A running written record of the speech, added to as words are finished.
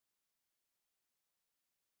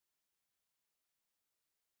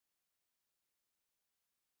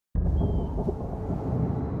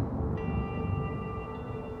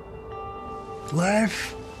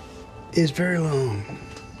Life is very long.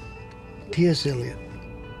 T.S. Eliot.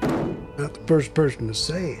 Not the first person to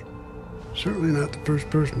say it. Certainly not the first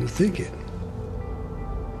person to think it.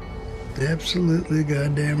 Absolutely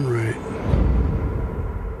goddamn right.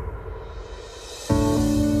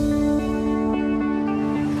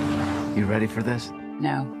 You ready for this?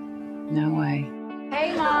 No. No way.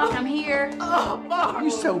 Hey, Mom, I'm here. Oh, Mom,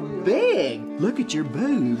 you're so big. Look at your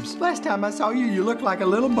boobs. Last time I saw you, you looked like a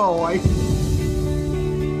little boy.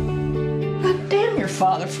 I damn your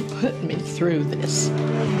father for putting me through this.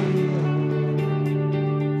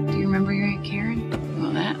 Do you remember your Aunt Karen?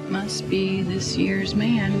 Well, that must be this year's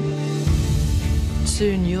man.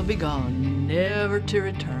 Soon you'll be gone, never to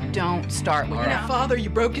return. Don't start with that. Father, you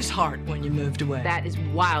broke his heart when you moved away. That is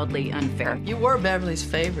wildly unfair. You were Beverly's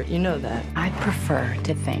favorite, you know that. I'd prefer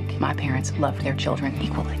to think my parents loved their children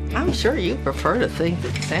equally. I'm sure you prefer to think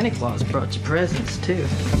that Santa Claus brought you presents, too.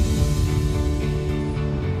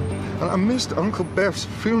 I missed Uncle Beth's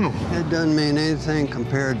funeral. That doesn't mean anything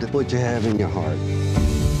compared to what you have in your heart.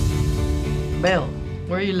 Belle,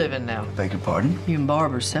 where are you living now? Beg your pardon? You and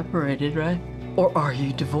Barb are separated, right? Or are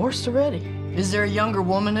you divorced already? Is there a younger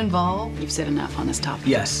woman involved? You've said enough on this topic.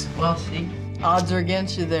 Yes. Well, see, odds are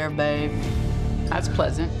against you there, babe. That's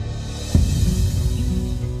pleasant.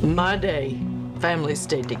 In my day, families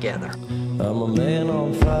stayed together. I'm a man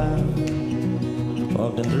on fire,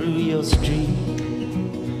 walking through your street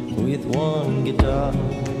with one guitar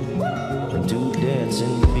and two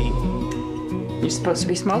dancing feet. You're supposed to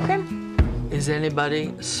be smoking? Is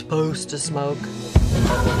anybody supposed to smoke?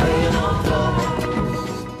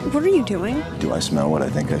 What are you doing? Do I smell what I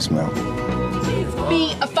think I smell?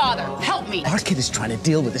 Be a father. Help me. Our kid is trying to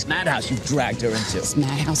deal with this madhouse you've dragged her into. This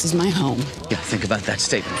madhouse is my home. Yeah, think about that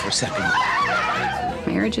statement for a second.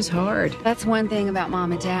 Marriage is hard. That's one thing about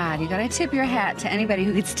Mom and Dad. You gotta tip your hat to anybody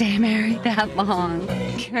who could stay married that long.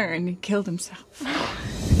 Karen killed himself.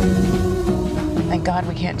 Thank God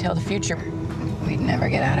we can't tell the future. We'd never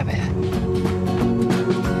get out of it.